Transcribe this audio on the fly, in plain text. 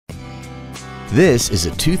This is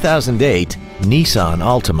a 2008 Nissan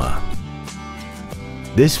Altima.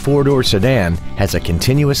 This four-door sedan has a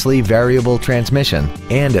continuously variable transmission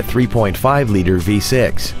and a 3.5-liter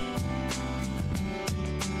V6.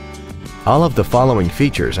 All of the following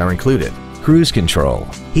features are included: cruise control,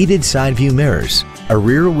 heated side view mirrors, a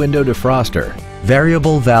rear window defroster,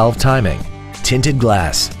 variable valve timing, tinted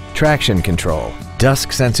glass, traction control,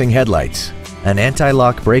 dusk sensing headlights, an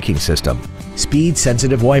anti-lock braking system, speed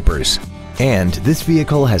sensitive wipers, and this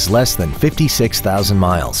vehicle has less than 56,000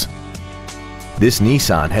 miles. This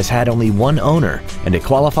Nissan has had only one owner and it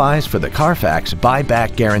qualifies for the Carfax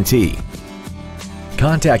buyback guarantee.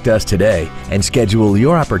 Contact us today and schedule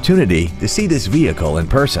your opportunity to see this vehicle in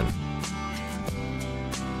person.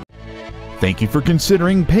 Thank you for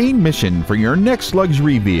considering Payne Mission for your next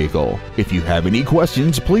luxury vehicle. If you have any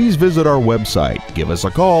questions, please visit our website, give us a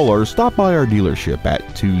call, or stop by our dealership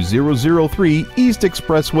at 2003 East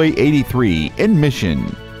Expressway 83 in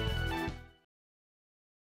Mission.